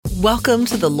Welcome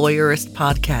to the Lawyerist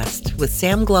Podcast with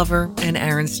Sam Glover and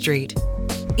Aaron Street.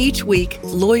 Each week,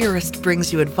 Lawyerist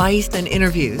brings you advice and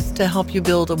interviews to help you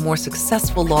build a more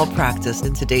successful law practice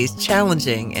in today's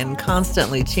challenging and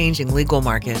constantly changing legal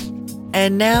market.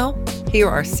 And now, here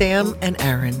are Sam and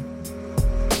Aaron.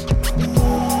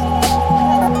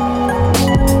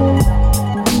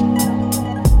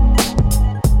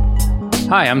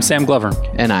 Hi, I'm Sam Glover.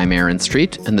 And I'm Aaron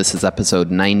Street, and this is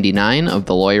episode 99 of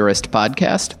the Lawyerist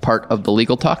Podcast, part of the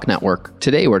Legal Talk Network.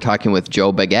 Today we're talking with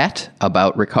Joe Bagat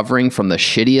about recovering from the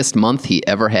shittiest month he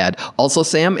ever had. Also,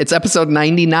 Sam, it's episode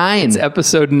 99. It's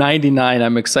episode 99.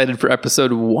 I'm excited for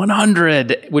episode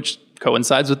 100, which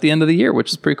coincides with the end of the year, which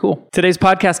is pretty cool. Today's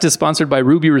podcast is sponsored by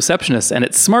Ruby Receptionists, and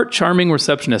it's smart, charming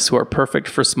receptionists who are perfect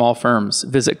for small firms.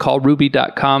 Visit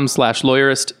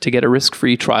callruby.com/lawyerist to get a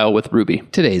risk-free trial with Ruby.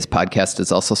 Today's podcast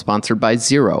is also sponsored by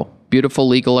Xero, beautiful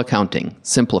legal accounting,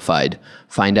 simplified.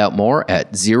 Find out more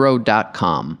at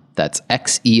Xero.com. That's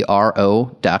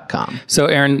Xero.com. So,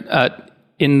 Aaron,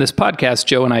 in this podcast,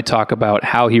 Joe and I talk about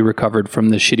how he recovered from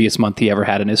the shittiest month he ever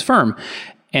had in his firm.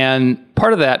 And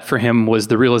part of that for him was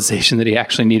the realization that he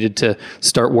actually needed to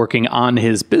start working on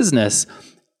his business.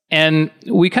 And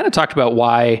we kind of talked about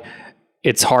why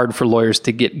it's hard for lawyers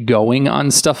to get going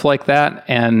on stuff like that.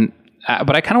 And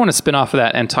but I kind of want to spin off of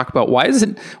that and talk about why does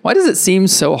it seem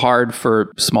so hard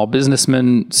for small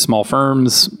businessmen, small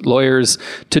firms, lawyers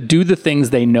to do the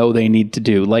things they know they need to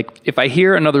do? Like if I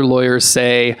hear another lawyer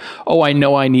say, "Oh, I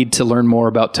know I need to learn more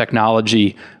about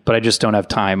technology, but I just don't have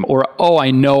time," or "Oh,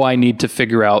 I know I need to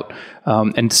figure out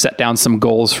and set down some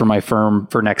goals for my firm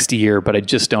for next year, but I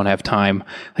just don't have time."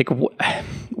 Like,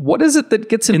 what is it that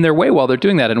gets in their way while they're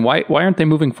doing that, and why aren't they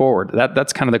moving forward?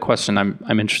 That's kind of the question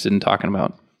I'm interested in talking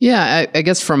about. Yeah, I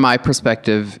guess from my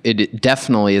perspective, it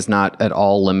definitely is not at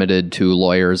all limited to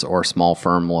lawyers or small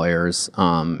firm lawyers.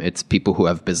 It's people who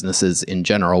have businesses in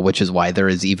general, which is why there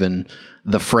is even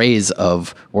the phrase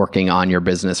of working on your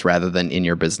business rather than in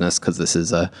your business, because this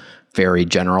is a very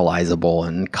generalizable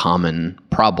and common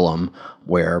problem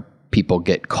where people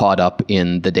get caught up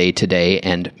in the day-to-day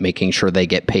and making sure they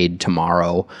get paid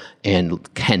tomorrow and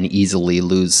can easily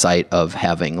lose sight of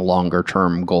having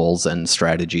longer-term goals and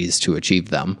strategies to achieve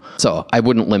them. So I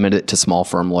wouldn't limit it to small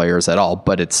firm lawyers at all,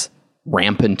 but it's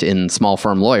rampant in small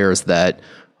firm lawyers that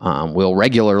will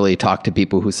regularly talk to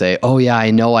people who say, "Oh yeah, I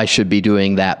know I should be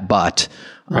doing that, but..."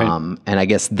 Right. And I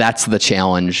guess that's the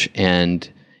challenge and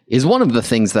is one of the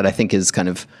things that I think is kind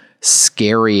of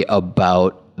scary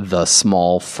about the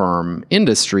small firm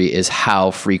industry is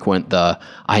how frequent the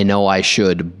 "I know I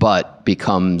should, but"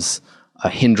 becomes a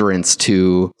hindrance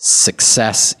to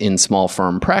success in small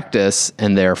firm practice.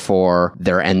 And therefore,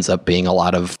 there ends up being a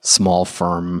lot of small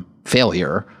firm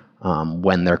failure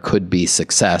when there could be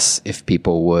success if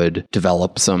people would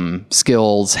develop some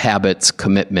skills, habits,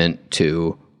 commitment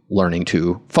to learning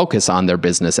to focus on their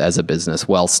business as a business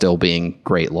while still being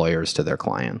great lawyers to their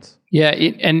clients. Yeah,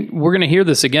 and we're going to hear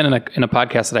this again in a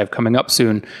podcast that I have coming up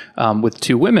soon with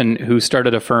two women who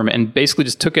started a firm and basically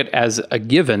just took it as a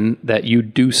given that you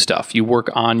do stuff, you work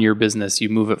on your business, you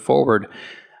move it forward.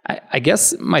 I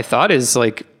guess my thought is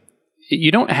like,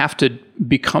 you don't have to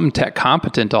become tech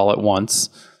competent all at once,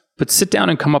 but sit down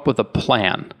and come up with a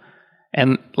plan.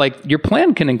 And like your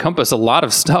plan can encompass a lot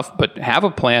of stuff, but have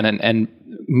a plan and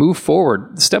move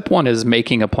forward. Step one is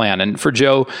making a plan. And for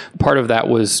Joe, part of that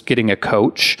was getting a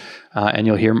coach. And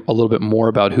you'll hear a little bit more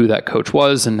about who that coach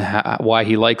was and why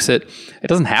he likes it. It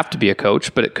doesn't have to be a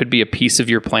coach, but it could be a piece of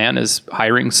your plan is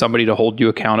hiring somebody to hold you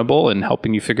accountable and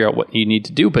helping you figure out what you need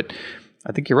to do. But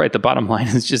I think you're right. The bottom line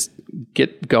is just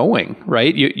get going,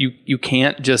 right? You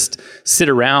can't just sit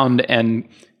around and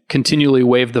continually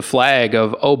wave the flag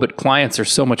of, "Oh, but clients are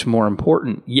so much more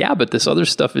important." Yeah, but this other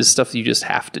stuff is stuff you just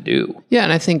have to do. Yeah,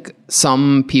 and I think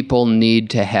some people need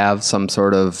to have some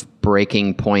sort of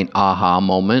breaking point aha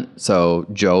moment. So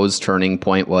Joe's turning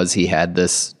point was he had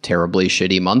this terribly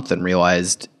shitty month and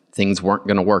realized things weren't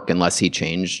going to work unless he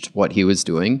changed what he was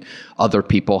doing. Other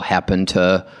people happen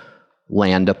to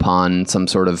land upon some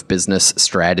sort of business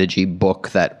strategy book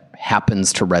that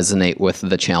happens to resonate with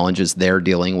the challenges they're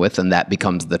dealing with, and that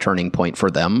becomes the turning point for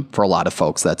them. For a lot of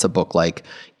folks, that's a book like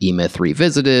E-Myth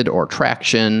Revisited or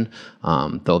Traction,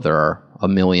 though there are a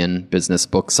million business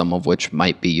books, some of which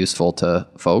might be useful to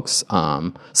folks.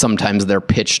 Sometimes they're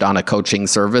pitched on a coaching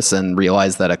service and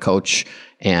realize that a coach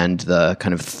and the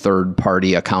kind of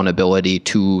third-party accountability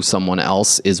to someone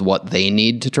else is what they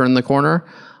need to turn the corner.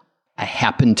 I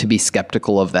happen to be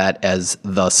skeptical of that as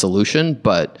the solution,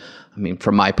 but I mean,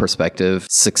 from my perspective,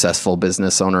 successful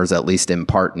business owners, at least in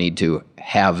part, need to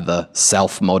have the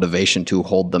self-motivation to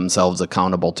hold themselves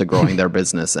accountable to growing their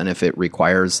business. And if it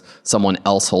requires someone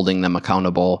else holding them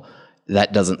accountable,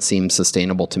 that doesn't seem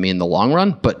sustainable to me in the long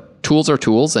run. But tools are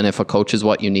tools. And if a coach is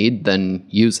what you need, then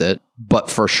use it. But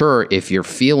for sure, if you're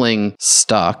feeling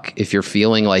stuck, if you're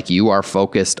feeling like you are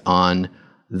focused on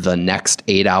the next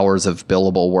 8 hours of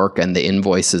billable work and the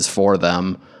invoices for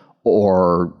them,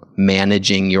 or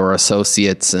managing your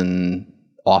associates and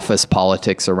office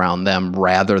politics around them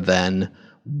rather than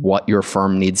what your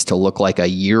firm needs to look like a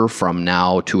year from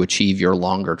now to achieve your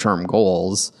longer term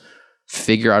goals,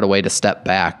 figure out a way to step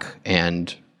back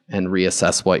and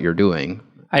reassess what you're doing.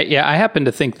 I happen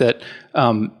to think that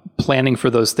planning for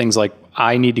those things, like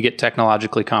I need to get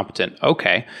technologically competent.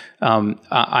 Okay.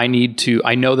 I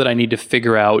know that I need to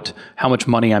figure out how much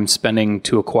money I'm spending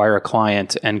to acquire a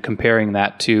client and comparing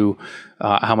that to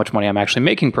how much money I'm actually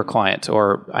making per client.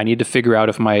 Or I need to figure out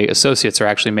if my associates are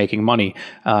actually making money.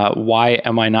 Why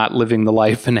am I not living the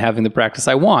life and having the practice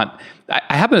I want?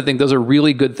 I happen to think those are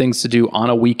really good things to do on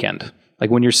a weekend. Like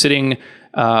when you're sitting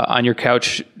on your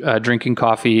couch drinking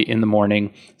coffee in the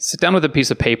morning, sit down with a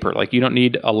piece of paper. Like you don't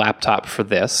need a laptop for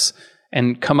this,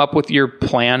 and come up with your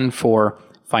plan for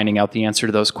finding out the answer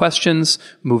to those questions,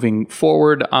 moving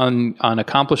forward on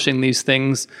accomplishing these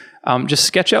things. Just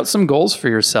sketch out some goals for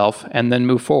yourself and then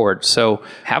move forward. So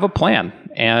have a plan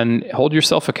and hold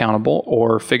yourself accountable,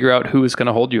 or figure out who is going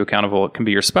to hold you accountable. It can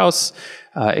be your spouse.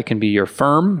 It can be your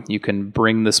firm. You can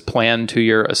bring this plan to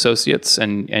your associates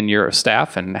and your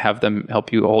staff and have them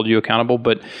help you hold you accountable.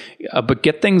 But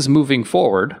get things moving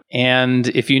forward. And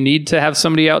if you need to have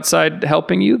somebody outside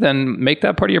helping you, then make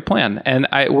that part of your plan. And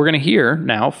we're going to hear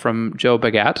now from Joe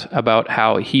Bagat about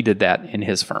how he did that in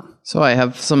his firm. So I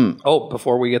have some... Oh,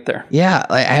 before we get there. Yeah,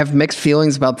 I have mixed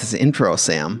feelings about this intro,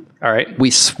 Sam. All right. We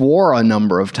swore a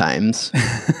number of times,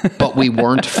 but we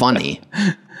weren't funny.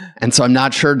 And so I'm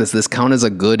not sure, does this count as a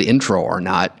good intro or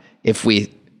not if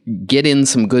we get in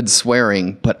some good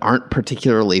swearing but aren't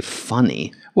particularly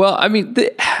funny? Well, I mean,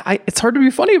 it's hard to be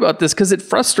funny about this because it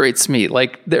frustrates me.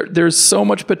 Like there's so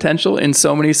much potential in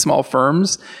so many small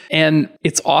firms, and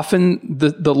it's often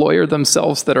the lawyer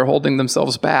themselves that are holding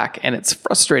themselves back. And it's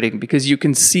frustrating because you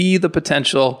can see the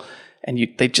potential and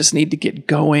they just need to get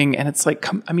going. And it's like,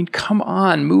 come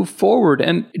on, move forward.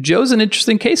 And Joe's an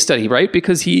interesting case study, right?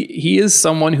 Because he is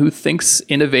someone who thinks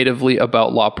innovatively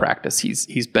about law practice.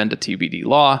 He's been to TBD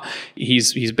Law.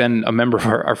 He's been a member of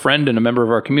our friend and a member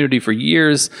of our community for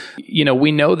years. You know,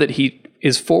 we know that he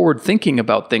is forward thinking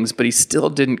about things, but he still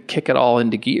didn't kick it all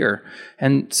into gear.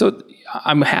 And so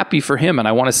I'm happy for him, and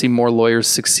I want to see more lawyers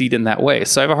succeed in that way.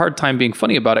 So I have a hard time being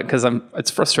funny about it because it's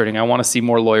frustrating. I want to see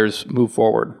more lawyers move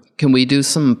forward. Can we do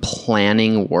some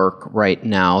planning work right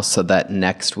now so that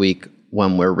next week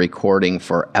when we're recording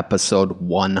for episode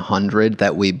 100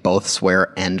 that we both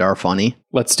swear and are funny?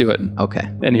 Let's do it. Okay.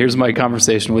 And here's my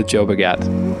conversation with Joe Bagat.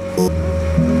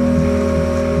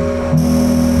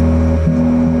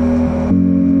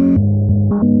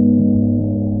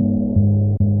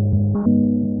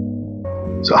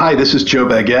 So hi, this is Joe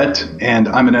Bagat, and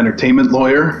I'm an entertainment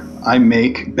lawyer. I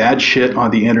make bad shit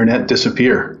on the internet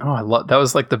disappear. Oh, I love that.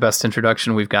 Was like the best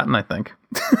introduction we've gotten, I think.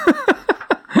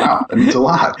 Wow, that means a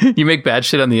lot. You make bad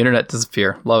shit on the internet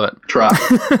disappear. Love it. Try.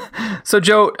 So,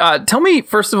 Joe, tell me,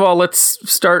 first of all, let's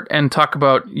start and talk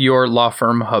about your law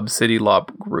firm, Hub City Law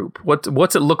Group.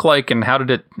 What's it look like, and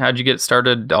how'd you get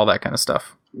started? All that kind of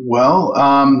stuff. Well,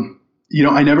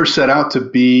 I never set out to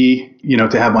be,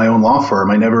 to have my own law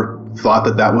firm. I never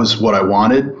thought that was what I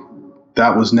wanted.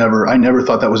 I never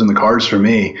thought that was in the cards for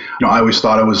me. I always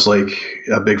thought I was like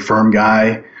a big firm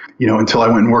guy, until I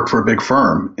went and worked for a big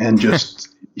firm and just,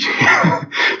 yeah,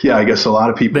 I guess a lot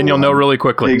of people. Then you'll know really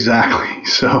quickly. Exactly.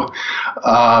 So,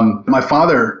 my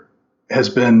father has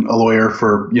been a lawyer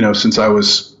for, since I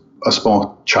was a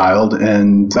small child.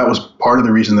 And that was part of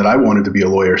the reason that I wanted to be a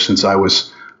lawyer since I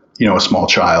was, a small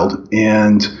child.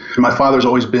 And my father's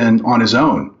always been on his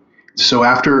own. So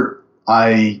after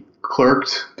I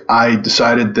clerked, I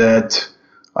decided that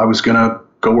I was going to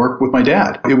go work with my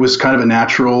dad. It was kind of a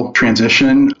natural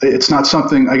transition. It's not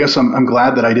something, I guess I'm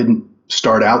glad that I didn't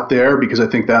start out there, because I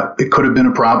think that it could have been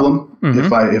a problem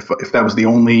if that was the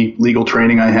only legal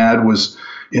training I had was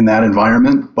in that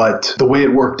environment. But the way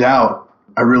it worked out,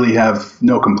 I really have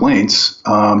no complaints.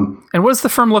 And what does the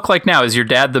firm look like now? Is your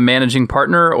dad the managing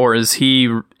partner, or is he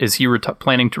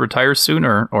planning to retire soon,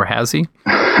 or has he?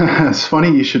 It's funny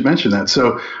you should mention that.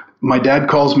 So my dad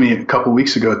calls me a couple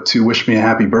weeks ago to wish me a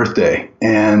happy birthday.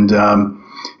 And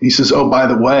he says, oh, by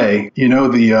the way,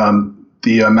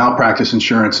 the malpractice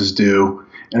insurance is due.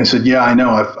 And I said, yeah, I know.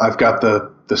 I've got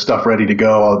the stuff ready to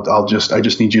go. I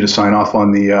just need you to sign off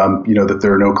on the, that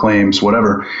there are no claims,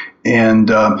 whatever. And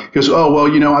he goes, oh,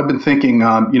 well, I've been thinking,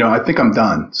 I think I'm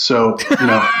done. So,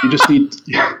 you just need,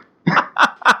 yeah,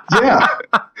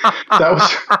 that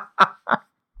was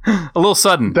a little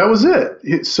sudden. That was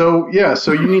it. So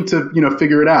you need to,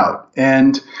 figure it out.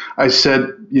 And I said,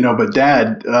 but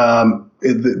Dad,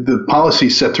 the policy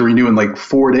is set to renew in like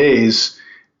 4 days,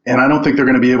 and I don't think they're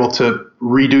going to be able to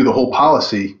redo the whole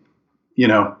policy,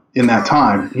 in that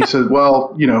time. He said,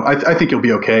 well, I think you'll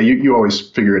be okay. You always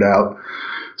figure it out.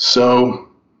 So,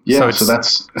 yeah,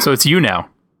 so it's you now.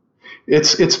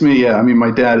 It's me. Yeah. I mean,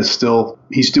 my dad is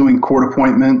he's doing court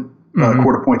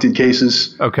appointed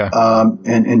cases. Okay.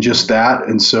 And just that.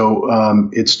 And so,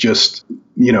 it's just,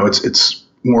 it's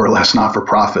more or less not for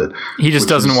profit. He just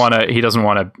doesn't want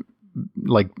to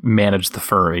like manage the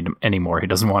firm anymore. He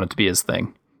doesn't want it to be his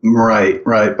thing. Right.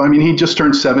 I mean, he just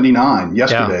turned 79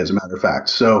 yesterday, as a matter of fact.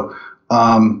 So,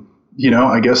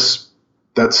 I guess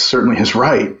that's certainly his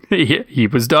right. He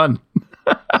was done.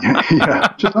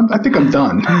 Yeah. I think I'm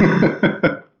done.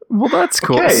 Well, that's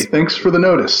cool. Okay. Thanks for the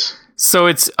notice. So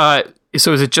is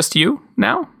it just you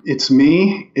now? It's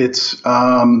me. It's,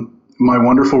 my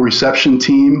wonderful reception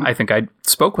team. I think I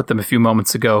spoke with them a few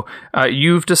moments ago.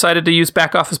 You've decided to use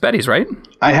Back Office Betties, right?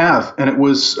 I have, and it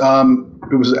was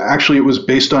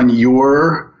based on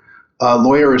your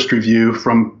Lawyerist review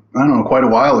from, I don't know, quite a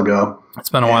while ago.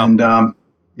 It's been a while. And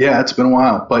it's been a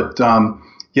while. But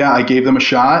I gave them a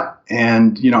shot,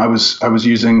 and I was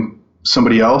using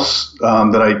somebody else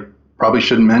that I probably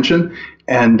shouldn't mention,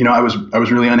 and I was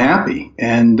really unhappy,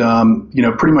 and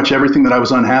pretty much everything that I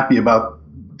was unhappy about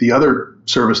the other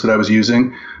service that I was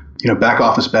using, Back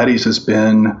Office Betties has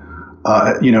been,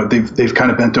 they've kind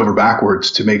of bent over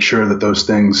backwards to make sure that those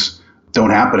things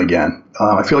don't happen again.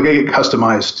 I feel like I get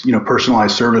customized,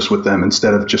 personalized service with them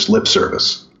instead of just lip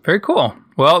service. Very cool.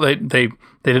 Well, they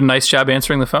did a nice job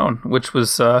answering the phone, which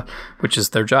is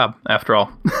their job after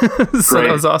all. So Great.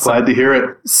 That was awesome. Glad to hear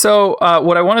it. So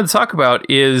what I wanted to talk about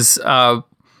is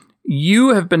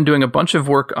you have been doing a bunch of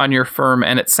work on your firm,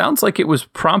 and it sounds like it was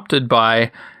prompted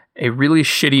by a really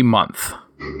shitty month.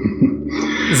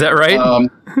 Is that right?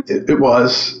 It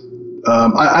was.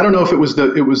 I don't know if it was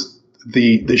the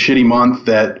shitty month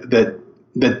that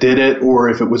did it, or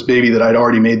if it was maybe that I'd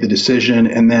already made the decision,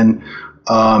 and then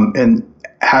and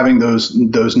having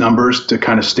those numbers to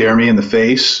kind of stare me in the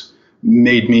face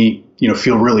made me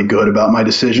feel really good about my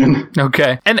decision.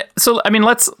 Okay, and so I mean,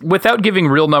 without giving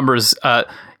real numbers.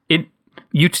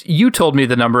 You told me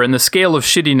the number, and the scale of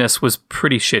shittiness was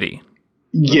pretty shitty.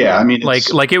 Yeah, I mean,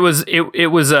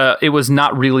 it was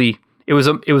not really. It was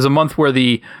a month where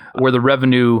the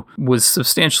revenue was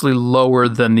substantially lower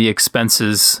than the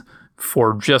expenses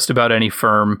for just about any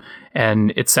firm,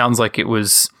 and it sounds like it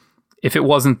was. If it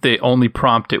wasn't the only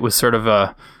prompt, it was sort of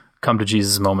a come to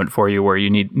Jesus moment for you, where you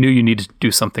knew you needed to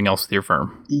do something else with your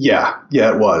firm. Yeah,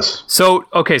 it was. So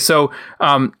okay, so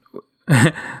I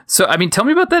mean, tell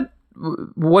me about that.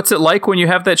 What's it like when you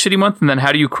have that shitty month, and then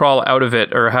how do you crawl out of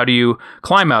it, or how do you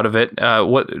climb out of it?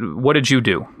 What did you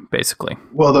do, basically?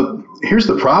 Well, here's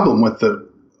the problem with the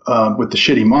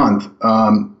shitty month.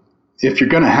 If you're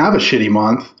going to have a shitty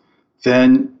month,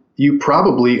 then you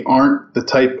probably aren't the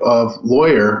type of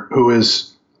lawyer who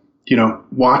is,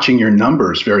 watching your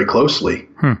numbers very closely,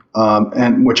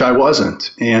 and which I wasn't.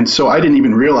 And so I didn't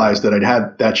even realize that I'd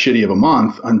had that shitty of a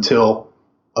month until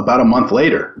about a month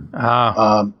later.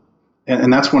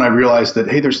 And that's when I realized that,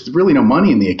 hey, there's really no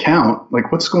money in the account.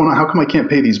 Like, what's going on? How come I can't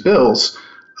pay these bills?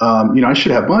 I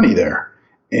should have money there.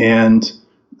 And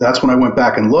that's when I went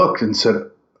back and looked and said,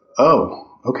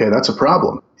 oh, okay, that's a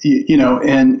problem.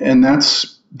 And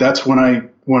that's when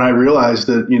I realized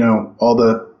that, all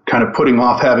the kind of putting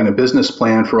off having a business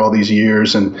plan for all these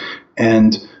years and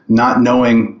not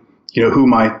knowing, who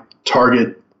my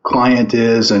target client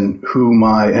is and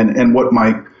and what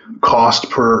my cost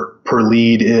per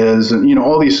lead is, and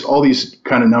all these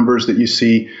kind of numbers that you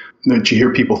see, that you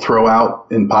hear people throw out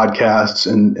in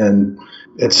podcasts and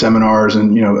at seminars,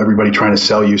 and everybody trying to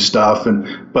sell you stuff,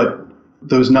 but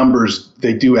those numbers,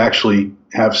 they do actually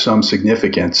have some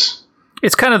significance.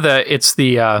 It's kind of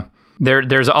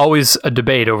there's always a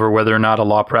debate over whether or not a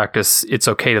law practice, it's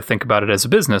okay to think about it as a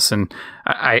business. And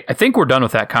I think we're done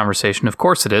with that conversation. Of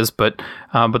course it is, but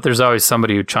there's always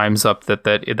somebody who chimes up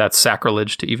that's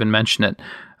sacrilege to even mention it.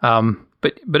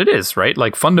 But it is, right?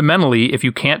 Like, fundamentally, if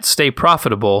you can't stay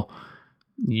profitable,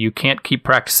 you can't keep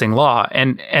practicing law.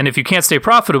 And if you can't stay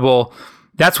profitable,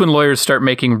 that's when lawyers start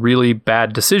making really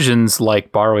bad decisions,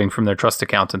 like borrowing from their trust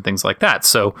account and things like that.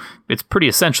 So it's pretty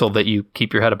essential that you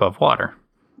keep your head above water.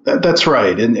 That's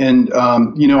right. And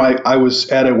you know, I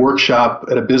was at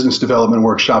a business development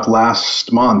workshop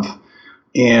last month,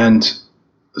 and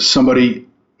the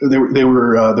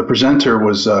presenter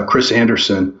was Chris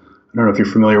Anderson. I don't know if you're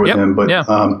familiar with him, but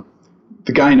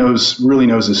the guy really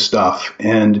knows his stuff.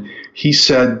 And he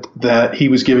said that he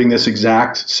was giving this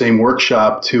exact same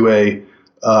workshop to a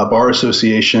bar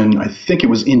association. I think it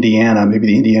was Indiana, maybe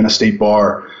the Indiana State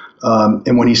Bar.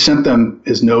 And when he sent them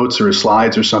his notes or his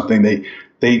slides or something,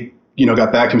 they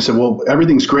got back to him and said, well,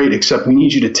 everything's great, except we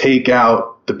need you to take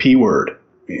out the P word.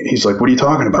 He's like, what are you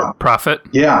talking about? Profit?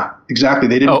 Yeah, exactly.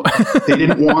 They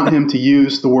didn't want him to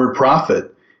use the word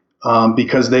profit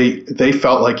because they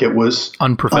felt like it was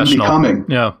unprofessional. Unbecoming.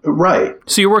 Yeah. Right.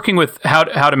 So you're working with how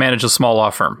to manage a small law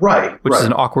firm. Right. Which is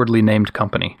an awkwardly named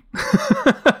company.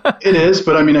 It is,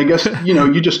 but I mean, I guess,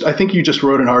 I think you just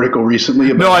wrote an article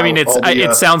recently about No, I mean,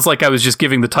 it sounds like I was just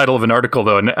giving the title of an article,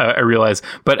 though, and I realize.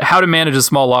 But How to Manage a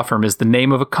Small Law Firm is the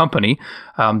name of a company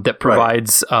that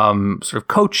provides sort of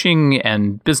coaching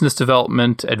and business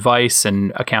development, advice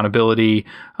and accountability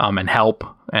and help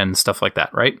and stuff like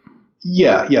that, right?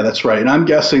 Yeah, that's right. And I'm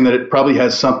guessing that it probably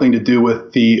has something to do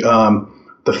with the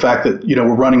fact that,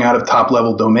 we're running out of top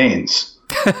level domains.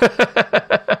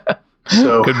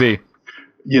 So could be.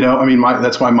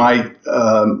 That's why my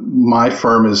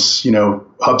firm is,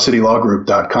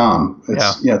 hubcitylawgroup.com.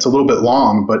 It's a little bit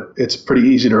long, but it's pretty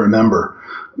easy to remember.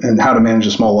 And How to Manage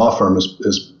a Small Law Firm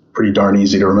is pretty darn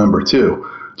easy to remember too.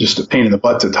 Just a pain in the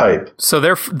butt to type. So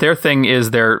their thing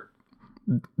is they're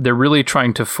really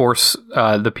trying to force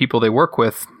the people they work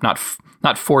with, not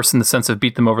force in the sense of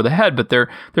beat them over the head, but they're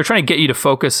trying to get you to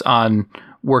focus on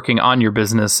working on your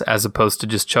business as opposed to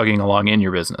just chugging along in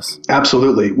your business.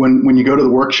 Absolutely. When you go to the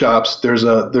workshops, there's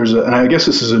a, and I guess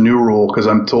this is a new rule because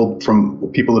I'm told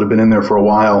from people that have been in there for a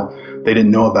while, they didn't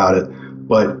know about it.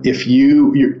 But if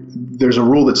there's a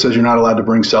rule that says you're not allowed to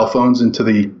bring cell phones into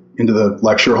the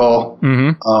lecture hall.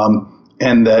 Mm-hmm.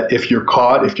 And that if you're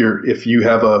caught, if you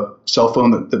have a cell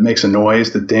phone that makes a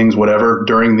noise, that dings, whatever,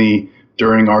 during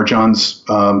Arjan's,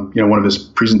 one of his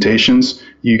presentations,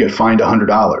 you get fined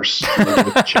 $100 and give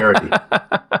it to charity.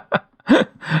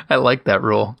 I like that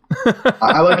rule.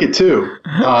 I like it too.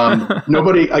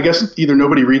 Either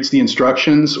nobody reads the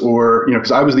instructions or,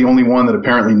 because I was the only one that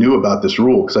apparently knew about this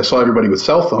rule because I saw everybody with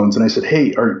cell phones and I said,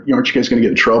 hey, aren't you guys going to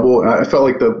get in trouble? And I felt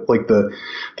like the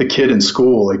kid in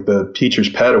school, like the teacher's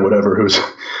pet or whatever, who's,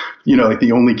 like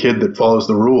the only kid that follows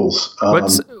the rules.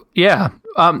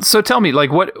 So tell me,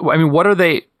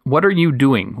 what are you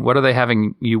doing? What are they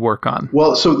having you work on?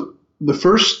 Well, so the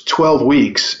first 12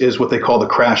 weeks is what they call the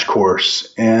crash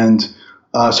course. And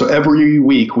so every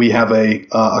week we have a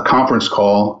conference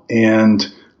call and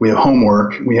we have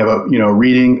homework. We have a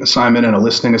reading assignment and a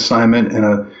listening assignment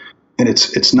and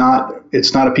it's not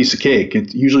a piece of cake.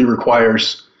 It usually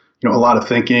requires, a lot of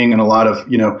thinking and a lot of,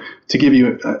 to give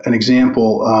you an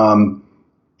example,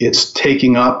 it's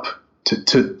taking up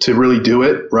to really do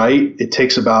it right. It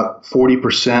takes about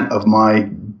 40% of my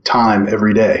time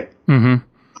every day. Mm-hmm.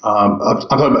 I'm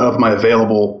talking about of my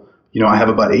available, I have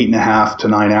about 8.5 to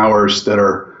 9 hours that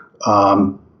are,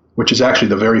 which is actually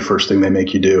the very first thing they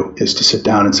make you do is to sit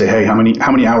down and say, hey, how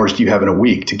many hours do you have in a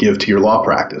week to give to your law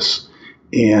practice?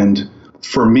 And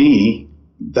for me,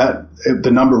 that the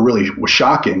number really was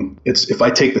shocking. It's if I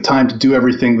take the time to do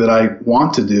everything that I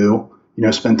want to do,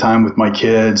 spend time with my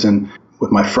kids and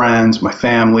with my friends, my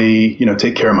family,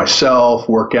 take care of myself,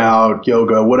 work out,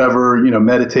 yoga, whatever,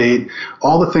 meditate,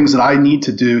 all the things that I need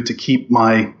to do to keep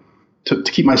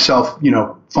myself,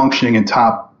 functioning in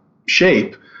top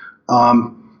shape,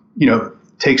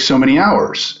 takes so many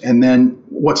hours. And then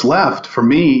what's left for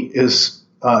me is,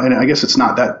 and I guess it's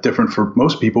not that different for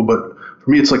most people, but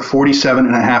for me, it's like 47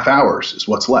 and a half hours is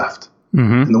what's left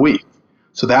in the week.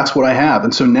 So that's what I have.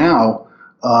 And so now,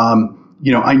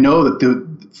 I know that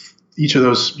each of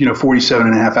those, 47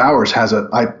 and a half hours has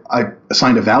I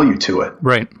assigned a value to it.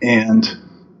 Right. And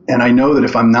I know that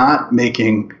if I'm not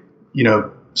making,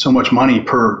 so much money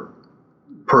per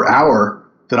hour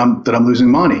that I'm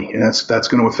losing money, and that's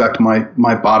going to affect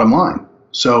my bottom line.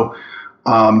 So,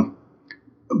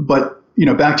 but,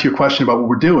 back to your question about what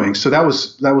we're doing. So that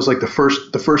was like the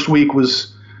first week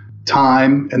was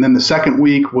time. And then the second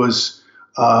week was,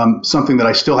 something that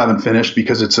I still haven't finished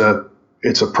because it's a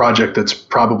project that's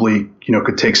probably,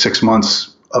 could take 6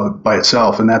 months of it by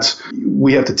itself. And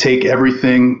we have to take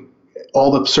everything,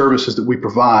 all the services that we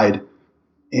provide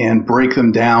and break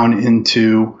them down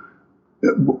into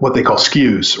what they call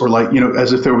SKUs or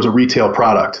as if there was a retail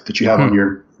product that you have on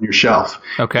your shelf.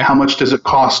 Okay. How much does it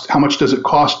cost? How much does it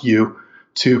cost you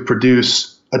to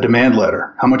produce a demand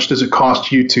letter? How much does it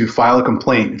cost you to file a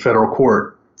complaint in federal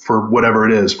court for whatever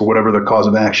it is, for whatever the cause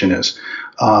of action is.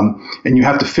 And you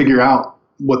have to figure out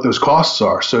what those costs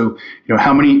are. So,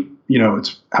 how many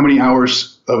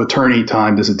hours of attorney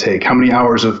time does it take? How many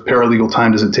hours of paralegal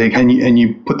time does it take? And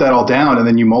you put that all down, and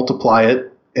then you multiply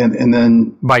it, and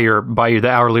then by the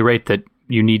hourly rate that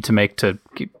you need to make to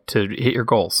hit your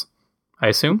goals, I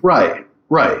assume. Right.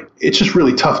 It's just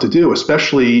really tough to do,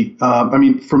 especially,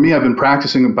 for me, I've been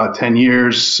practicing about 10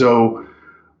 years. So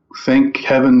thank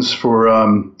heavens for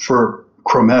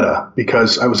Chrometa,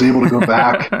 because I was able to go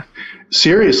back.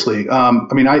 Seriously.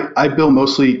 I bill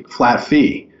mostly flat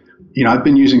fee. I've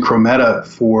been using Chrometa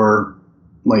for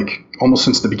like almost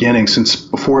since the beginning, since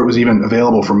before it was even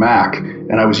available for Mac.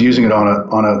 And I was using it on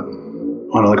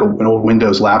an old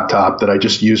Windows laptop that I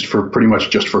just used for pretty much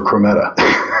just for Chrometa.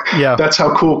 Yeah. That's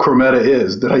how cool Chrometa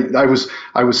is, that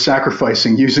I was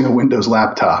sacrificing using a Windows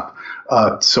laptop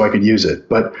so I could use it.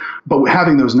 But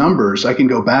having those numbers, I can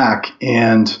go back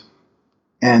and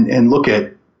look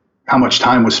at how much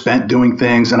time was spent doing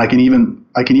things, and I can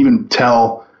even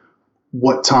tell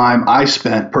what time I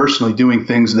spent personally doing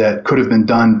things that could have been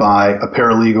done by a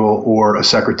paralegal or a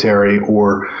secretary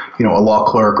or a law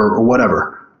clerk or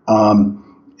whatever.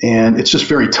 And it's just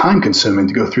very time consuming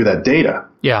to go through that data.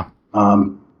 Yeah.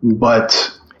 And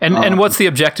what's the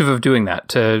objective of doing that?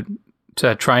 To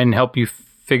try and help you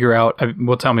figure out?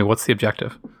 Well, tell me, what's the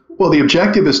objective? Well, the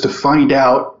objective is to find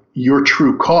out your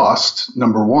true cost,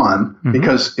 number one,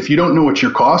 because if you don't know what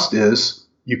your cost is,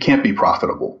 you can't be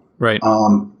profitable. Right.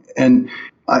 And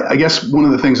I guess one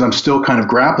of the things I'm still kind of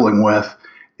grappling with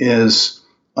is,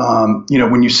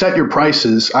 when you set your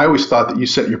prices, I always thought that you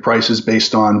set your prices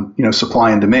based on,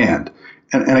 supply and demand.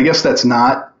 And I guess that's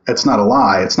not a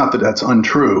lie. It's not that that's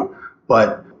untrue,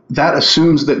 but that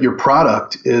assumes that your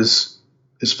product is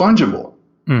fungible.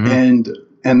 And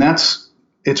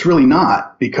it's really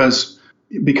not, because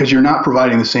you're not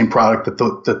providing the same product that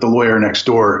the lawyer next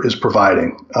door is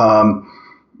providing.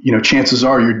 Chances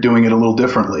are you're doing it a little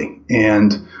differently,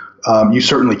 and you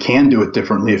certainly can do it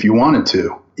differently if you wanted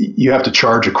to. You have to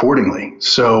charge accordingly.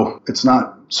 So it's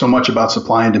not so much about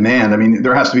supply and demand. I mean,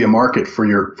 there has to be a market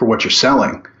for what you're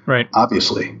selling, right?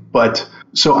 Obviously, but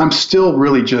so I'm still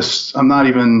really I'm not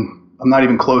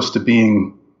even close to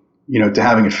being, to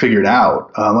having it figured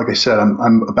out. Like I said,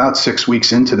 I'm about 6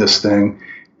 weeks into this thing,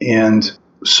 and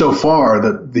so far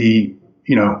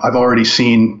I've already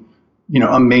seen,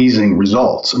 amazing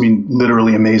results. I mean,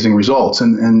 literally amazing results.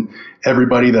 And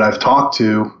everybody that I've talked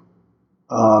to,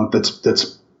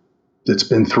 that's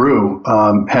been through,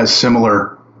 has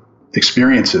similar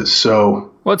experiences.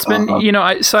 So, well, it's been,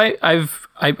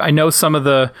 I know some of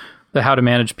the how to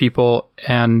manage people,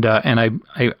 and I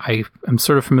am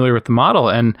sort of familiar with the model,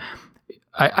 and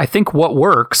I think what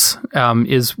works,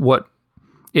 is what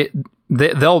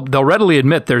they'll readily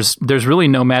admit there's really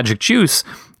no magic juice.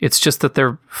 It's just that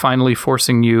they're finally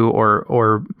forcing you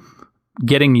or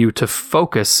getting you to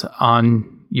focus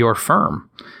on your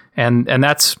firm. And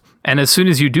as soon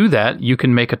as you do that, you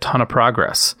can make a ton of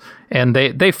progress. And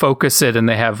they focus it and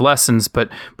they have lessons, but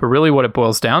really what it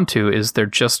boils down to is they're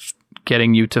just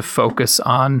getting you to focus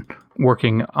on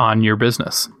working on your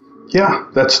business. Yeah,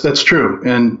 that's true.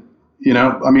 And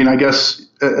I guess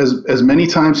as many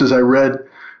times as I read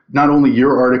not only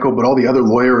your article, but all the other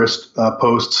lawyerist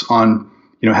posts on,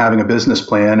 having a business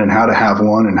plan and how to have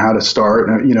one and how to start,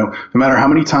 no matter how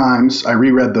many times I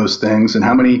reread those things and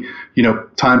how many,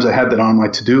 times I had that on my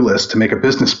to-do list to make a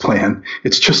business plan,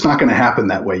 it's just not going to happen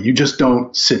that way. You just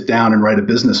don't sit down and write a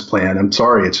business plan. I'm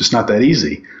sorry. It's just not that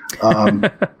easy. Let's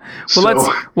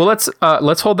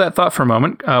hold that thought for a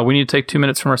moment. We need to take 2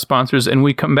 minutes from our sponsors, and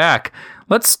we come back.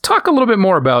 Let's talk a little bit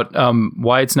more about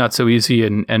why it's not so easy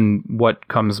and what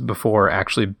comes before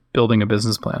actually building a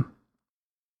business plan.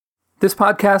 This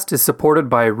podcast is supported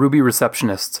by Ruby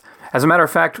Receptionists. As a matter of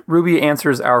fact, Ruby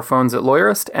answers our phones at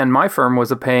Lawyerist, and my firm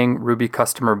was a paying Ruby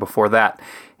customer before that.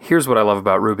 Here's what I love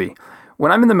about Ruby. When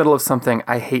I'm in the middle of something,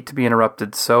 I hate to be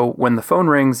interrupted, so when the phone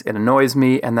rings, it annoys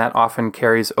me, and that often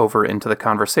carries over into the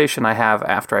conversation I have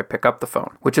after I pick up the phone,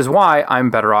 which is why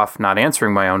I'm better off not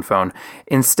answering my own phone.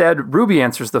 Instead, Ruby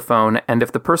answers the phone, and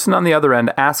if the person on the other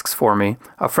end asks for me,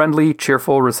 a friendly,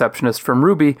 cheerful receptionist from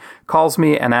Ruby calls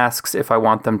me and asks if I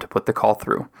want them to put the call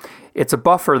through. It's a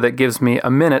buffer that gives me a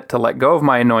minute to let go of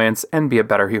my annoyance and be a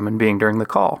better human being during the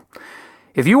call.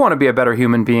 If you want to be a better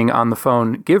human being on the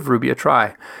phone, give Ruby a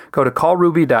try. Go to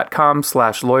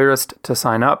callruby.com/lawyerist to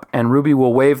sign up, and Ruby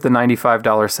will waive the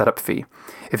 $95 setup fee.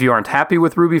 If you aren't happy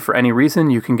with Ruby for any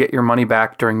reason, you can get your money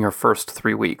back during your first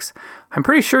 3 weeks. I'm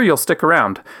pretty sure you'll stick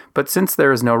around, but since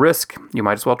there is no risk, you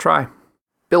might as well try.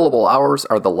 Billable hours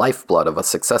are the lifeblood of a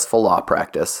successful law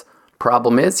practice.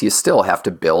 Problem is, you still have to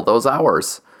bill those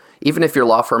hours. Even if your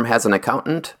law firm has an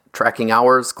accountant, tracking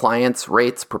hours, clients,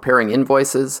 rates, preparing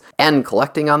invoices, and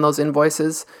collecting on those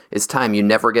invoices is time you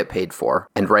never get paid for.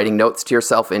 And writing notes to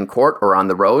yourself in court or on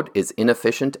the road is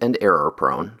inefficient and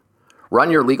error-prone.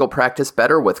 Run your legal practice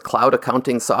better with cloud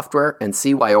accounting software and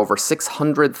see why over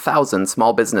 600,000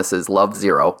 small businesses love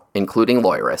Xero, including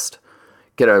Lawyerist.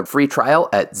 Get a free trial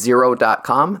at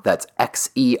Xero.com. That's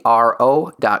Xero.com.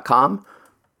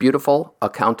 Beautiful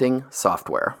accounting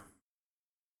software.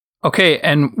 Okay,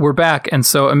 and we're back. And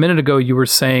so a minute ago, you were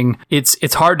saying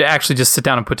it's hard to actually just sit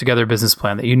down and put together a business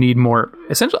plan, that you need more,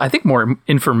 essentially, I think more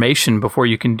information before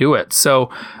you can do it.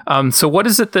 So what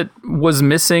is it that was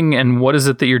missing, and what is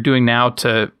it that you're doing now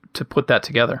to put that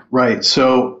together? Right.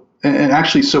 So, and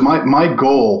actually, so my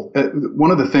goal, one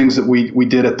of the things that we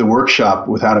did at the workshop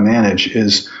with How to Manage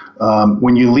is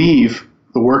when you leave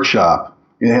the workshop,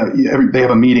 they have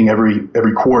a meeting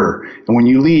every quarter. And when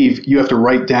you leave, you have to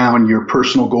write down your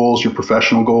personal goals, your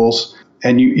professional goals,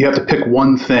 and you have to pick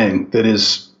one thing that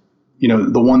is,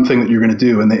 the one thing that you're going to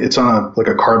do. And it's on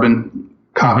a carbon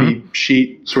copy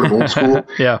sheet, sort of old school.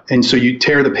 Yeah. And so you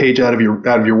tear the page out of your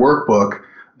workbook.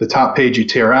 The top page you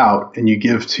tear out and you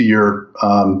give to your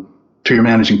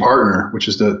managing partner, which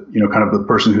is the kind of the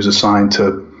person who's assigned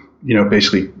to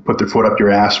basically put their foot up your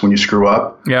ass when you screw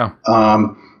up. Yeah.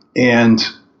 And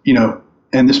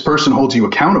this person holds you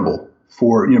accountable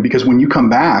for, because when you come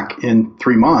back in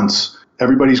 3 months,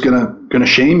 everybody's gonna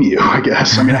shame you, I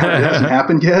guess. I mean, it hasn't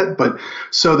happened yet, but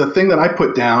so the thing that I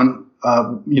put down,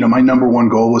 my number one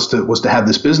goal was to have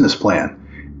this business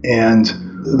plan. And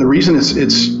the reason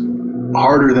it's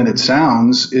harder than it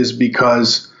sounds is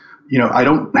because, I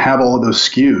don't have all of those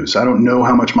SKUs. I don't know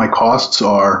how much my costs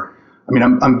are. I mean,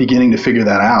 I'm beginning to figure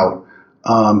that out.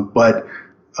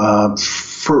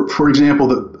 For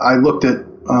example, I looked at,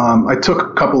 I took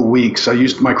a couple of weeks. I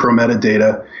used my Chrometa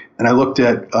data, and I looked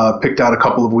at, picked out a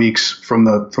couple of weeks from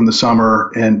the summer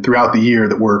and throughout the year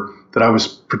that I was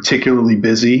particularly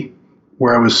busy,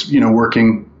 where I was,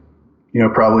 working,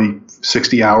 probably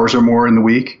 60 hours or more in the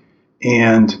week.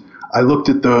 And I looked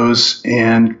at those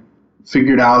and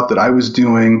figured out that I was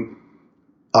doing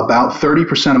about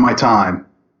 30% of my time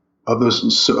of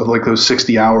those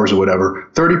 60 hours or whatever,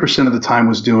 30% of the time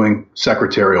was doing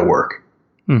secretarial work.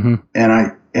 Mm-hmm.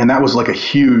 And that was like a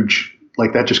huge,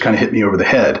 that just kind of hit me over the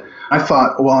head. I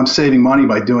thought, well, I'm saving money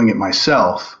by doing it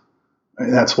myself.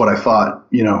 And that's what I thought,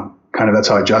 kind of that's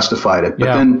how I justified it.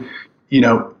 But then,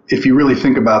 if you really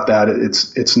think about that,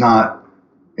 it's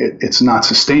not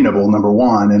sustainable, number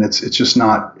one. And it's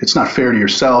not fair to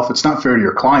yourself. It's not fair to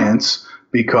your clients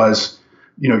because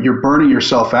you're burning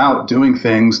yourself out doing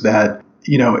things that,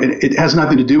 it has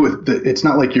nothing to do with it's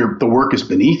not like the work is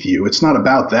beneath you. It's not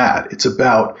about that. It's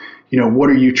about, what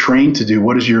are you trained to do?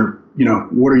 What is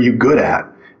what are you good at?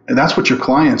 And that's what your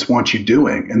clients want you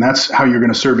doing. And that's how you're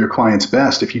going to serve your clients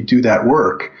best if you do that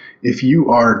work. If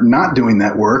you are not doing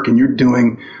that work and you're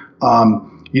doing,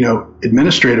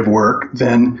 administrative work,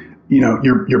 then,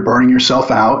 you're burning yourself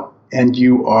out and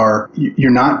you're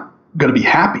not going to be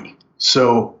happy.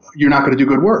 So you're not going to do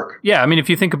good work. Yeah. I mean, if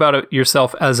you think about it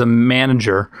yourself as a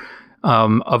manager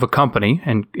of a company,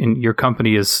 and your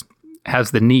company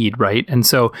has the need, right? And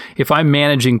so if I'm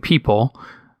managing people,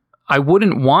 I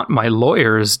wouldn't want my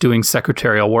lawyers doing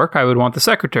secretarial work. I would want the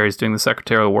secretaries doing the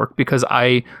secretarial work because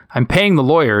I'm paying the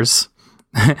lawyers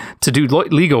to do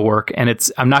legal work, and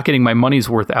I'm not getting my money's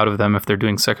worth out of them if they're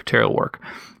doing secretarial work.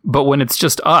 But when it's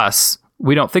just us,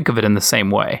 we don't think of it in the same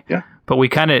way. Yeah. But you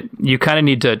kind of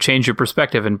need to change your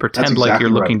perspective and pretend like you're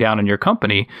looking down on your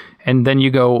company. And then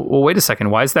you go, well, wait a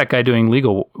second. Why is that guy doing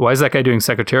why is that guy doing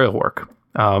secretarial work?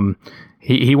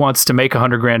 He wants to make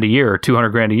 $100,000 a year or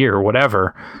 $200,000 a year or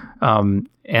whatever.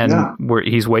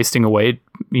 He's wasting away,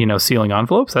 sealing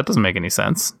envelopes. That doesn't make any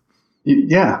sense.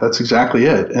 Yeah, that's exactly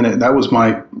it. And that was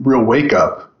my real wake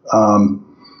up.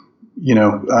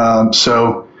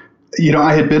 So,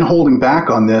 I had been holding back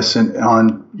on this and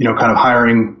on, kind of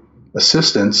hiring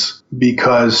assistants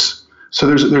because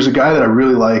there's a guy that I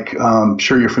really like. I'm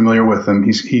sure you're familiar with him.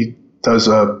 He does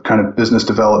a kind of business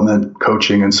development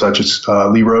coaching and such. It's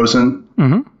Lee Rosen.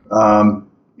 Mm-hmm.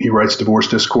 He writes Divorce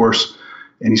Discourse,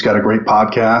 and he's got a great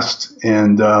podcast.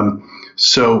 And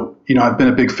I've been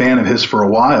a big fan of his for a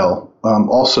while.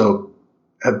 Also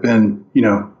have been,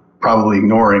 probably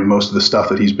ignoring most of the stuff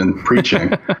that he's been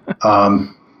preaching.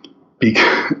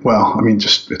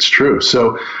 It's true.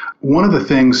 So one of the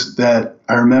things that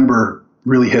I remember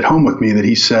really hit home with me that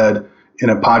he said in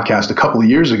a podcast a couple of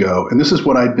years ago, and this is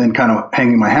what I'd been kind of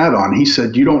hanging my hat on. He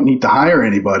said, you don't need to hire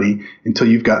anybody until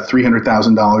you've got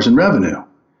 $300,000 in revenue.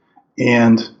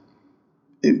 And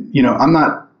I'm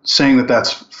not saying that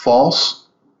that's false,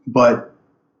 but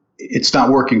it's not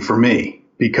working for me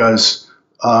because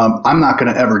I'm not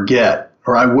going to ever get,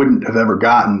 or I wouldn't have ever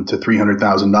gotten to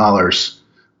 $300,000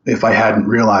 if I hadn't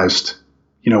realized,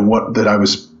 that I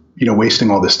was,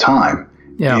 wasting all this time.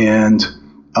 Yeah. And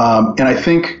I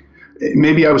think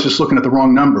maybe I was just looking at the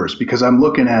wrong numbers because I'm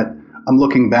looking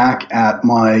back at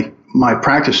my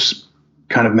practice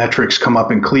kind of metrics come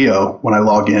up in Clio when I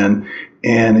log in,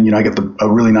 and I get a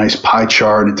really nice pie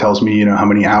chart. It tells me how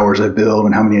many hours I build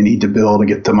and how many I need to build to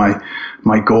get to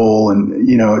my goal, and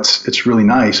it's really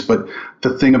nice. But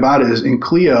the thing about it is in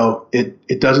Clio,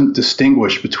 it doesn't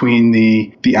distinguish between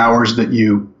the hours that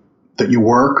you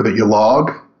work or that you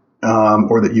log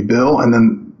or that you bill, and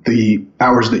then the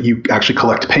hours that you actually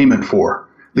collect payment for.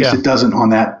 At least it doesn't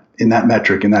in that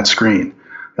metric, in that screen,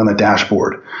 on the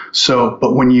dashboard. So,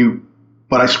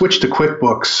 but I switched to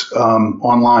QuickBooks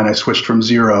online. I switched from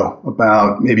Xero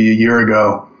about maybe a year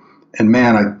ago, and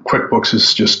man, QuickBooks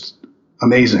is just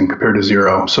amazing compared to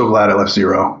Xero. I'm so glad I left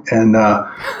Xero, and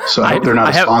so I hope they're not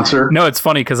a sponsor. No, it's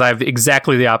funny because I have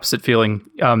exactly the opposite feeling.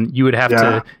 You would have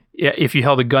to, if you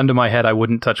held a gun to my head, I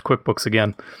wouldn't touch QuickBooks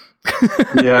again.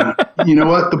 Yeah. You know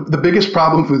what? The biggest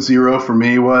problem with Xero for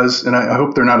me was, and I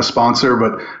hope they're not a sponsor,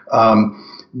 but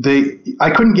I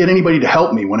couldn't get anybody to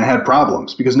help me when I had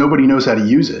problems because nobody knows how to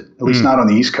use it, at least not on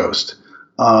the East Coast.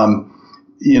 So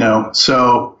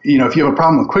if you have a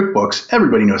problem with QuickBooks,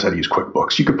 everybody knows how to use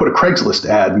QuickBooks. You could put a Craigslist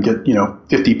ad and get,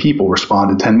 50 people respond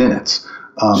in 10 minutes.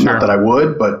 Sure. Not that I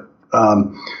would, but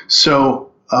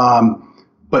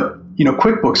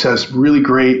QuickBooks has really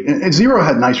great, and Xero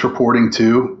had nice reporting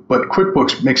too, but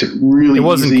QuickBooks makes it really easy. It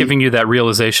wasn't giving you that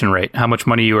realization rate, how much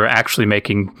money you were actually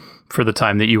making for the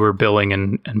time that you were billing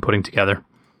and putting together.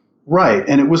 Right.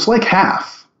 And it was like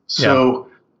half. So,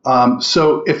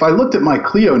 so if I looked at my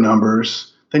Clio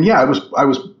numbers, then I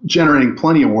was generating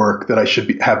plenty of work that I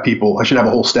should have a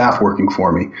whole staff working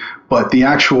for me. But the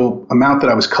actual amount that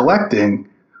I was collecting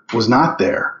was not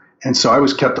there. And so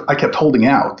I kept holding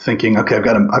out thinking, okay, I've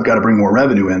got to bring more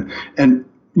revenue in. And,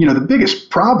 the biggest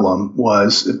problem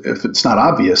was, if it's not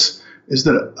obvious, is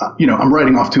that, I'm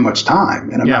writing off too much time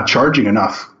and I'm not charging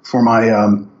enough for my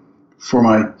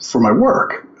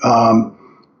work. And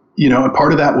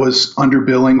part of that was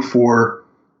underbilling for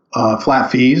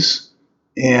flat fees,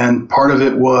 and part of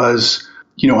it was,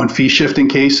 on fee shifting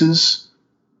cases,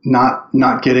 not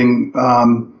getting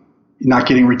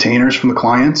retainers from the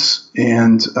clients,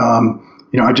 and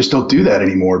I just don't do that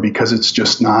anymore because it's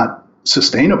just not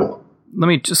sustainable. Let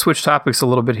me just switch topics a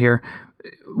little bit here.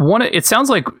 It sounds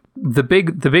like the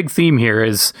big theme here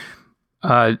is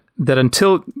that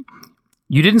until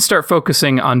you didn't start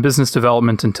focusing on business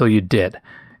development until you did,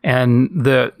 and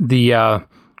the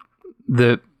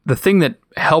thing that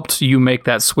helped you make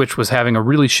that switch was having a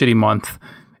really shitty month,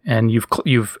 and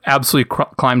you've absolutely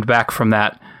climbed back from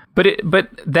that. But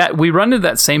that we run into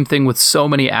that same thing with so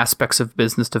many aspects of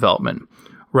business development,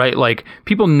 right? Like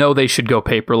people know they should go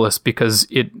paperless because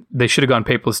they should have gone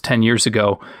paperless 10 years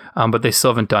ago, but they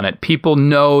still haven't done it. People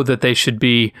know that they should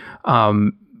be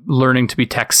learning to be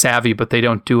tech savvy, but they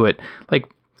don't do it. Like,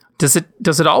 does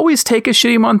it always take a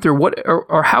shitty month, or what?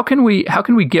 Or how can we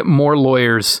get more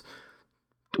lawyers?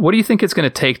 What do you think it's going to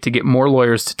take to get more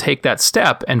lawyers to take that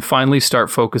step and finally start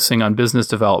focusing on business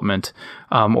development,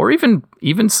 or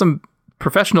even some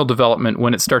professional development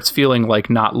when it starts feeling like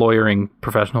not lawyering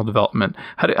professional development?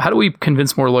 How do we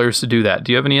convince more lawyers to do that?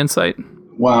 Do you have any insight?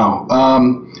 Wow.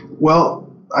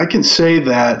 Well, I can say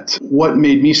that what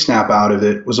made me snap out of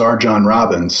it was R. John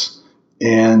Robbins.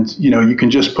 And, you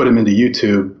can just put him into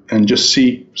YouTube and just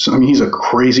see. He's a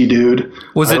crazy dude.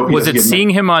 Was it seeing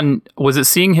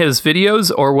his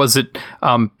videos, or was it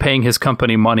paying his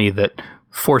company money that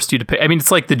forced you to pay? I mean, it's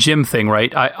like the gym thing,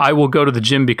 right? I will go to the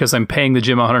gym because I'm paying the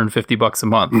gym $150 a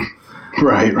month.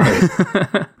 Right.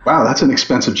 Wow, that's an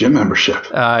expensive gym membership.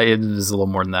 It is a little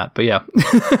more than that, but yeah.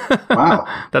 Wow.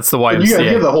 That's the YMCA.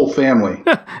 You have the whole family.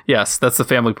 Yes, that's the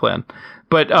family plan.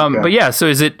 But yeah, so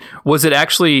was it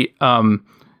actually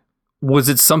was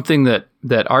it something that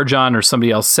Arjan or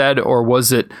somebody else said, or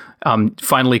was it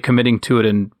finally committing to it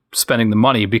and spending the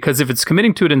money? Because if it's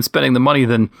committing to it and spending the money,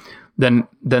 then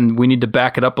we need to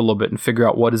back it up a little bit and figure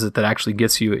out what is it that actually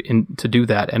gets you in to do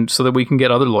that, and so that we can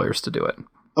get other lawyers to do it.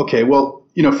 Okay, well,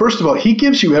 first of all, he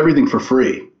gives you everything for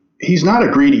free. He's not a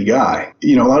greedy guy.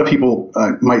 A lot of people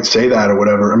might say that or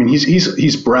whatever. I mean,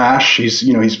 he's brash. He's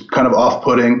kind of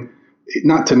off-putting.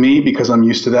 Not to me, because I'm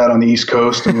used to that on the East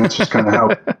Coast. I mean, that's just kind of how.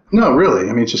 No, really.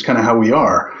 I mean, it's just kind of how we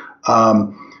are.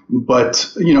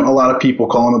 But a lot of people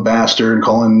call him a bastard and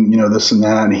call him this and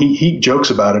that, and he jokes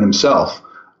about it himself.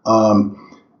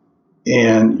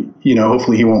 And,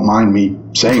 hopefully he won't mind me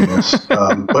saying this,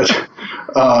 but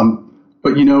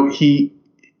he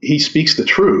speaks the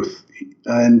truth.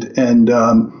 And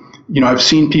I've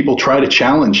seen people try to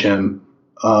challenge him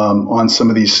on some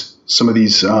of these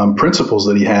principles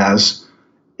that he has,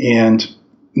 and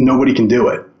nobody can do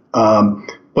it.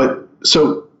 But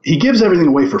so he gives everything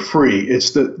away for free.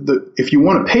 It's if you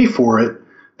want to pay for it,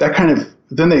 that kind of,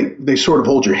 then they sort of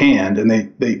hold your hand and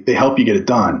they help you get it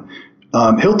done.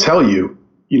 He'll tell you,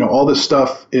 all this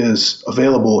stuff is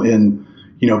available in,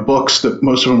 books that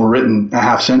most of them were written a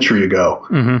half century ago,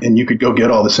 and you could go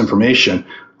get all this information.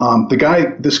 Arjan,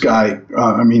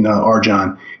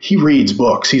 he reads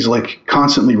books. He's like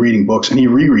constantly reading books, and he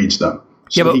rereads them.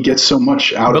 So he gets so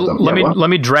much out of them. Let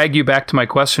me drag you back to my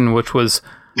question, which was,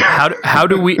 how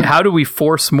do we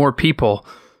force more people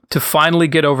to finally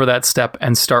get over that step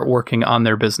and start working on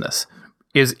their business?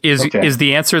 Is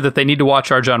the answer that they need to watch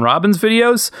Arjan Robbins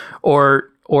videos, or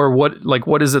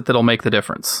what is it that'll make the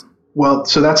difference? Well,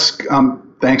 so that's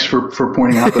thanks for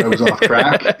pointing out that I was off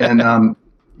track, and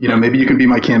maybe you can be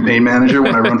my campaign manager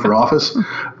when I run for office.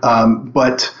 I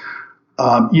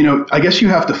guess you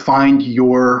have to find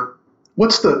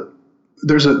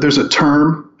there's a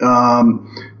term.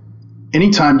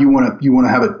 Anytime you want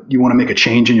to make a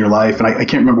change in your life, and I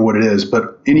can't remember what it is,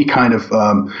 but any kind of,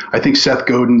 I think Seth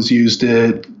Godin's used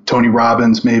it, Tony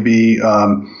Robbins maybe.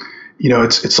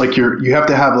 It's like you have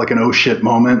to have like an oh shit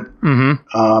moment, and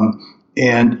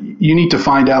you need to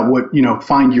find out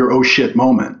find your oh shit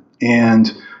moment.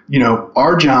 And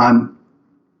Arjan,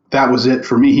 that was it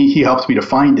for me. He helped me to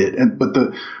find it,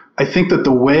 I think that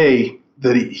the way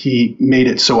that he made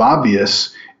it so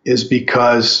obvious is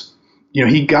because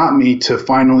he got me to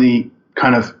finally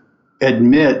kind of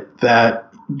admit that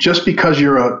just because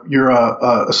you're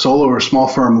a solo or a small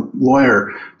firm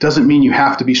lawyer doesn't mean you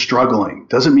have to be struggling,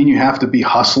 doesn't mean you have to be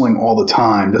hustling all the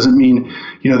time, doesn't mean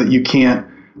that you can't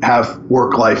have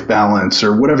work-life balance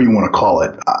or whatever you want to call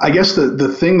it. I guess the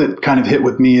thing that kind of hit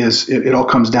with me is it all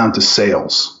comes down to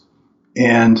sales.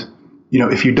 And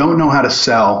if you don't know how to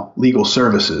sell legal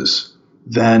services,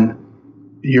 then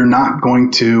you're not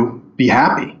going to be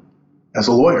happy as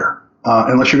a lawyer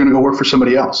unless you're going to go work for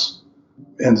somebody else.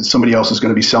 And somebody else is going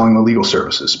to be selling the legal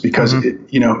services, because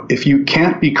if you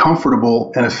can't be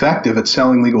comfortable and effective at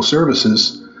selling legal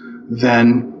services,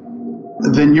 then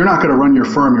you're not going to run your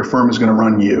firm. Your firm is going to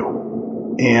run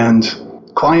you. And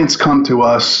clients come to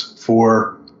us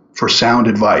for sound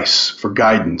advice, for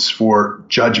guidance, for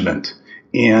judgment,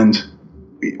 and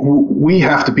we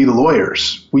have to be the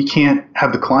lawyers. We can't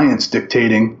have the clients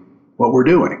dictating what we're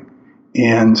doing.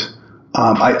 And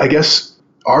I guess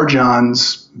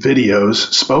Arjan's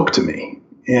videos spoke to me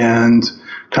and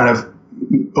kind of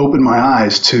opened my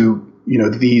eyes to,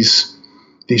 these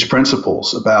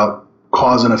principles about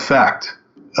cause and effect,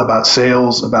 about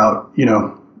sales, about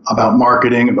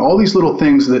marketing, all these little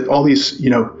things that all these,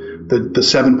 the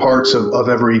 7 parts of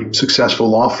every successful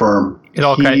law firm. It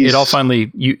all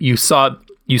finally, you saw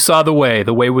the way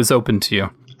was open to you.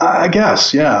 I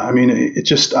guess, yeah. I mean,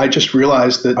 I just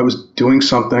realized that I was doing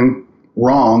something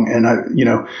wrong, and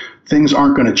things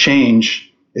aren't going to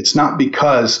change. It's not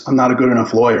because I'm not a good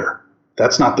enough lawyer.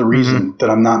 That's not the reason that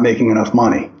I'm not making enough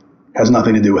money. It has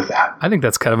nothing to do with that. I think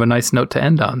that's kind of a nice note to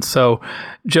end on. So,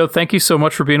 Joe, thank you so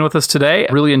much for being with us today.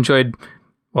 I really enjoyed.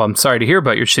 Well, I'm sorry to hear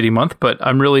about your shitty month, but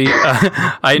I'm really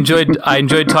I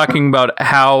enjoyed talking about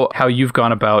how you've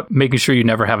gone about making sure you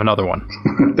never have another one.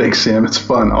 Thanks, Sam. It's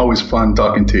fun. Always fun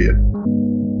talking to you.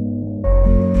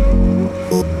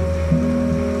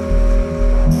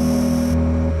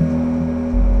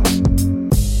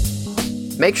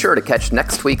 Make sure to catch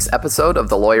next week's episode of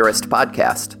the Lawyerist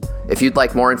Podcast. If you'd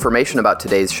like more information about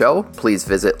today's show, please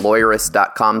visit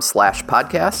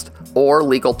lawyerist.com/podcast or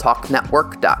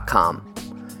LegalTalkNetwork.com.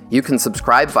 You can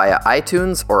subscribe via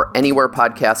iTunes or anywhere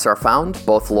podcasts are found.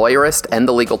 Both Lawyerist and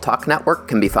the Legal Talk Network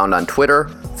can be found on Twitter,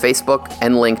 Facebook,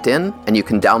 and LinkedIn, and you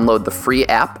can download the free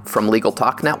app from Legal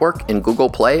Talk Network in Google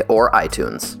Play or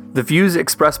iTunes. The views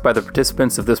expressed by the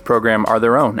participants of this program are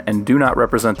their own and do not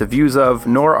represent the views of,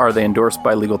 nor are they endorsed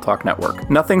by Legal Talk Network.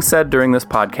 Nothing said during this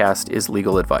podcast is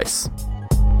legal advice.